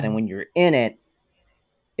all bad. And when you're in it,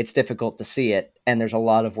 it's difficult to see it. And there's a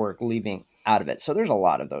lot of work leaving out of it. So there's a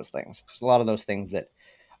lot of those things. There's a lot of those things that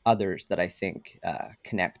others that I think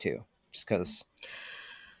connect to, just because.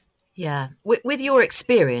 Yeah. With your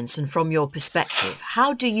experience and from your perspective,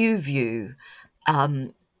 how do you view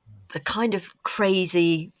the kind of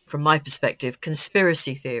crazy, from my perspective,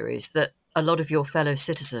 conspiracy theories that a lot of your fellow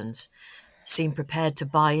citizens seem prepared to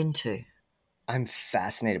buy into? I'm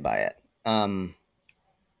fascinated by it. I'm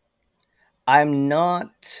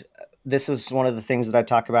not. This is one of the things that I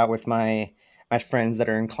talk about with my friends that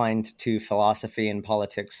are inclined to philosophy and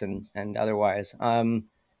politics and otherwise.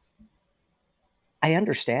 I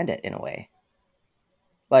understand it in a way.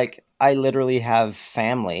 Like, I literally have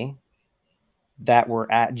family that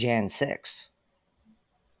were at Jan 6.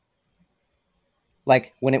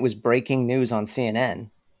 Like, when it was breaking news on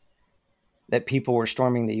CNN that people were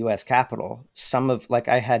storming the U.S. Capitol,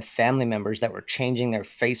 I had family members that were changing their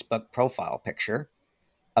Facebook profile picture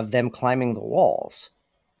of them climbing the walls.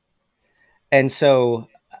 And so,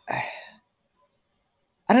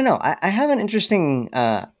 I don't know. I have an interesting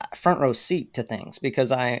front row seat to things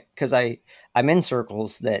because I'm in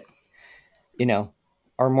circles that,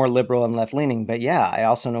 are more liberal and left leaning. But yeah, I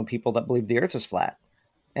also know people that believe the earth is flat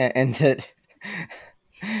and that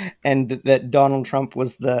Donald Trump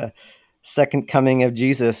was the second coming of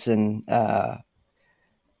Jesus. And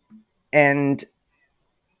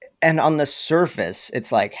on the surface,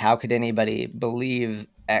 it's like, how could anybody believe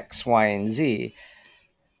X, Y, and Z?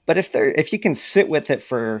 But if you can sit with it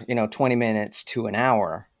for, 20 minutes to an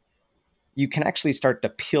hour, you can actually start to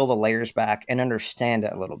peel the layers back and understand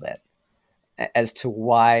it a little bit as to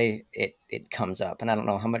why it comes up. And I don't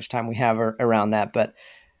know how much time we have around that, but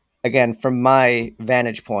again, from my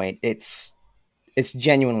vantage point, it's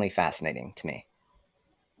genuinely fascinating to me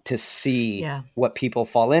to see what people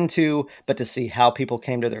fall into, but to see how people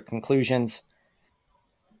came to their conclusions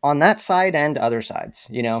on that side and other sides,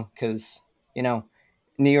 because,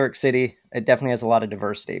 New York City, it definitely has a lot of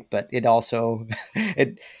diversity, but it also,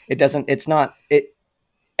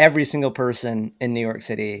 every single person in New York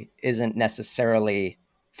City isn't necessarily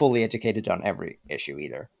fully educated on every issue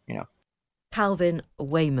either, Calvin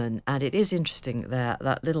Wayman, and it is interesting there,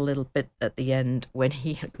 that little bit at the end when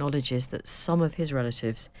he acknowledges that some of his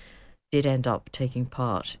relatives did end up taking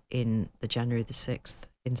part in the January the 6th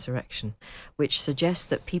insurrection, which suggests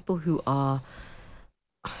that people who are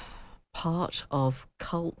part of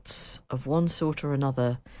cults of one sort or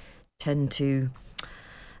another tend to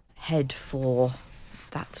head for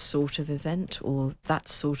that sort of event or that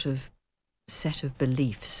sort of set of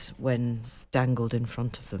beliefs when dangled in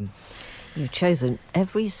front of them. You've chosen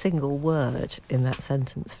every single word in that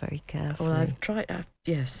sentence very carefully. Well, I've tried,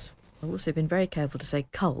 yes. I've also been very careful to say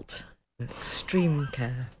cult with extreme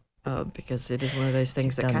care, because it is one of those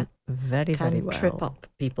things that can very well trip up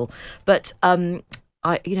people. But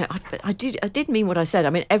I did mean what I said. I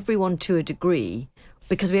mean, everyone to a degree,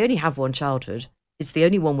 because we only have one childhood, it's the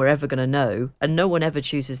only one we're ever going to know, and no one ever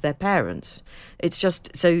chooses their parents. It's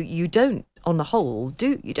just, so you don't, on the whole,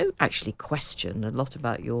 you don't actually question a lot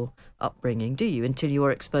about your upbringing, do you, until you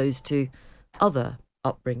are exposed to other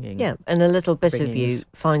upbringing. Yeah, and a little bit of you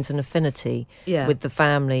finds an affinity with the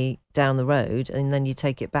family down the road, and then you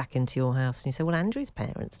take it back into your house and you say, well, Andrew's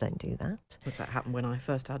parents don't do that. Because that happened when I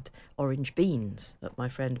first had orange beans at my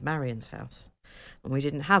friend Marion's house, and we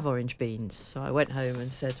didn't have orange beans, so I went home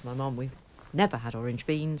and said to my mum, we've never had orange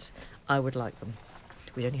beans, I would like them.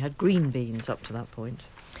 We'd only had green beans up to that point.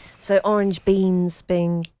 So orange beans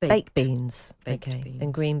being baked beans. Baked okay. beans.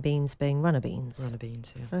 And green beans being runner beans. Runner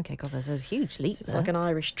beans, yeah. Okay, God, there's a huge leap It's there. like an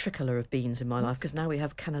Irish tricolour of beans in my life, because now we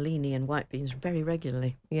have cannellini and white beans very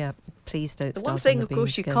regularly. Yeah, please don't The start one thing, on the of beans.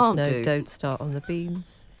 course, you can't no, do. don't start on the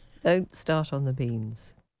beans. Don't start on the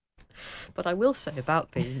beans. But I will say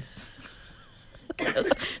about beans...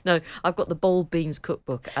 No, I've got the Bold Beans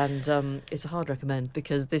cookbook, and it's a hard recommend,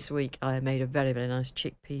 because this week I made a very, very nice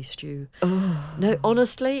chickpea stew. Oh. No,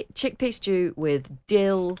 honestly, chickpea stew with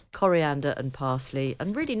dill, coriander and parsley,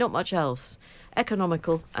 and really not much else.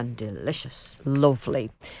 Economical and delicious.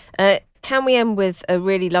 Lovely. Can we end with a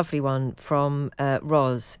really lovely one from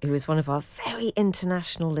Roz, who is one of our very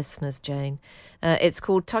international listeners, Jane? It's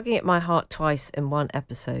called Tugging at My Heart Twice in One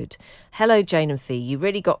Episode. Hello, Jane and Fee. You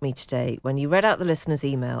really got me today. When you read out the listener's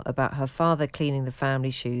email about her father cleaning the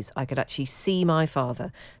family shoes, I could actually see my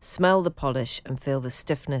father, smell the polish and feel the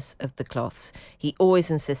stiffness of the cloths. He always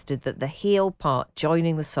insisted that the heel part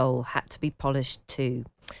joining the sole had to be polished too.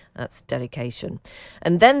 That's dedication.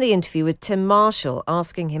 And then the interview with Tim Marshall,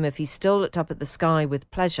 asking him if he still looked up at the sky with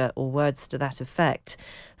pleasure, or words to that effect.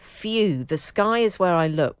 Phew, the sky is where I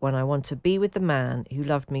look when I want to be with the man who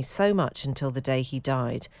loved me so much until the day he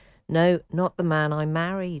died. No, not the man I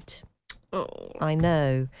married. Oh, I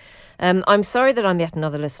know. I'm sorry that I'm yet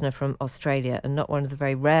another listener from Australia and not one of the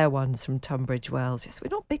very rare ones from Tunbridge Wells. Yes, we're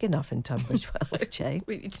not big enough in Tunbridge Wells, Jane.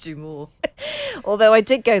 We need to do more. Although I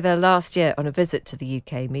did go there last year on a visit to the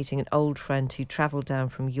UK, meeting an old friend who travelled down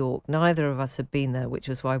from York. Neither of us had been there, which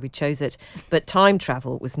was why we chose it. But time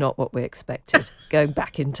travel was not what we expected. Going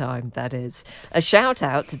back in time, that is. A shout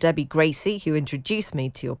out to Debbie Gracie, who introduced me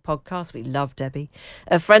to your podcast. We love Debbie.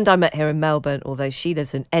 A friend I met here in Melbourne, although she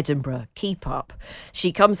lives in Edinburgh. Keep up.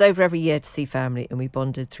 She comes over every year to see family, and we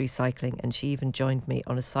bonded through cycling, and she even joined me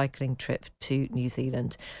on a cycling trip to New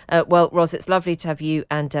Zealand. Well, Ros, it's lovely to have you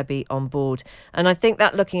and Debbie on board. And I think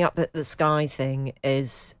that looking up at the sky thing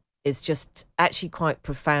is just actually quite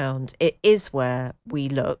profound. It is where we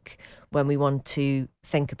look when we want to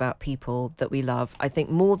think about people that we love. I think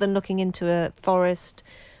more than looking into a forest,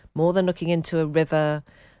 more than looking into a river,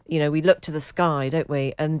 you know, we look to the sky, don't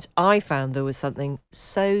we? And I found there was something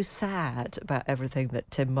so sad about everything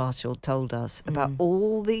that Tim Marshall told us about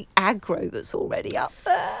all the aggro that's already up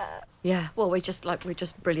there. Yeah, well, we're just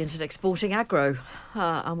brilliant at exporting aggro,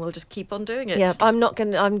 and we'll just keep on doing it. Yeah, I'm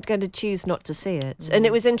going to choose not to see it. And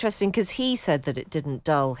it was interesting because he said that it didn't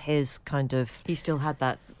dull his kind of... He still had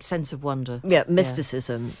that sense of wonder. Yeah,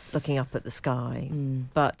 mysticism, looking up at the sky.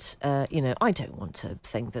 But, you know, I don't want to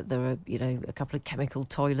think that there are, you know, a couple of chemical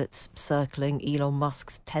toilets circling Elon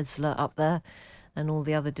Musk's Tesla up there and all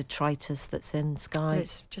the other detritus that's in sky.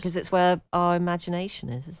 Because it's where our imagination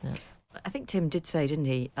is, isn't it? I think Tim did say, didn't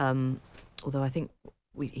he? Although I think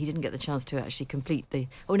he didn't get the chance to actually complete the...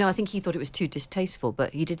 Oh, no, I think he thought it was too distasteful,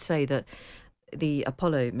 but he did say that the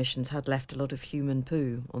Apollo missions had left a lot of human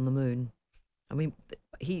poo on the moon. I mean,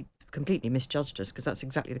 he completely misjudged us, because that's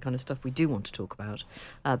exactly the kind of stuff we do want to talk about.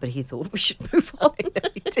 But he thought we should move on.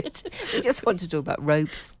 He did. We just want to talk about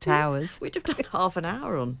ropes, towers. We'd have done half an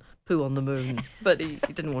hour on poo on the moon, but he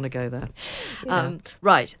didn't want to go there. Yeah.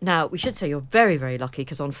 Right, now we should say you're very, very lucky,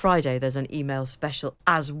 because on Friday there's an email special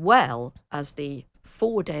as well as the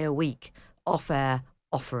 4-day-a-week off-air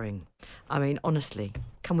offering. I mean, honestly,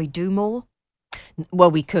 can we do more?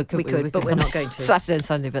 Well, we could, we could, but we're not going to. Saturday and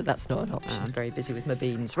Sunday, but that's not an option. I'm very busy with my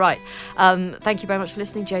beans. Right. Thank you very much for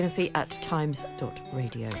listening. Jane and Fee at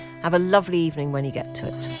times.radio. Have a lovely evening when you get to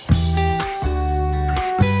it.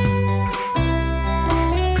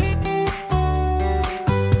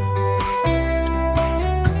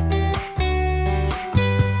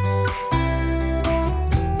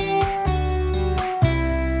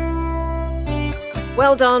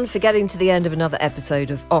 Well done for getting to the end of another episode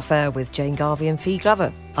of Off Air with Jane Garvey and Fee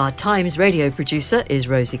Glover. Our Times radio producer is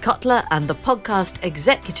Rosie Cutler, and the podcast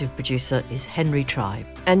executive producer is Henry Tribe.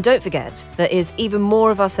 And don't forget, there is even more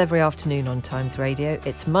of us every afternoon on Times Radio.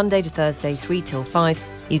 It's Monday to Thursday, 3 till 5,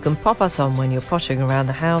 You can pop us on when you're pottering around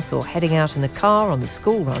the house or heading out in the car on the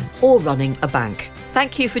school run. Or running a bank.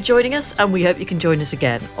 Thank you for joining us, and we hope you can join us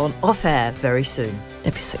again on Off Air very soon.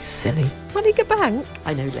 Don't be so silly. Running a bank?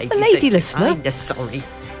 I know, ladies. A lady listener. I'm just sorry.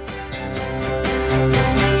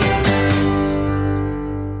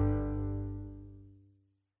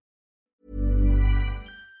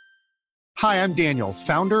 Hi, I'm Daniel,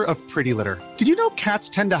 founder of Pretty Litter. Did you know cats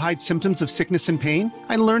tend to hide symptoms of sickness and pain?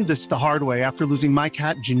 I learned this the hard way after losing my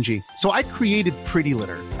cat, Gingy. So I created Pretty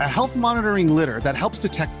Litter, a health monitoring litter that helps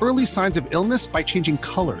detect early signs of illness by changing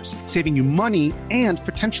colors, saving you money and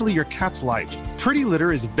potentially your cat's life. Pretty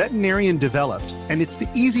Litter is veterinarian developed, and it's the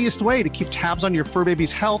easiest way to keep tabs on your fur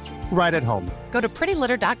baby's health right at home. Go to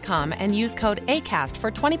prettylitter.com and use code ACAST for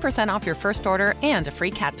 20% off your first order and a free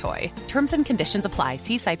cat toy. Terms and conditions apply.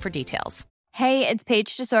 See site for details. Hey, it's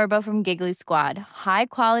Paige DeSorbo from Giggly Squad. High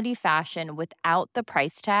quality fashion without the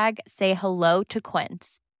price tag. Say hello to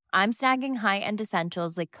Quince. I'm snagging high-end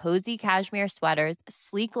essentials like cozy cashmere sweaters,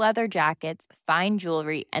 sleek leather jackets, fine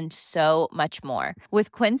jewelry, and so much more.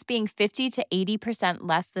 With Quince being 50 to 80%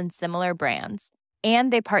 less than similar brands.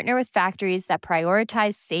 And they partner with factories that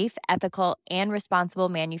prioritize safe, ethical, and responsible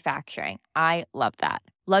manufacturing. I love that.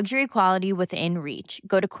 Luxury quality within reach.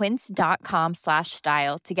 Go to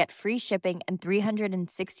quince.com/style to get free shipping and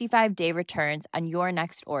 365-day returns on your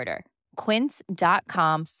next order.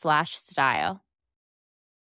 Quince.com/style.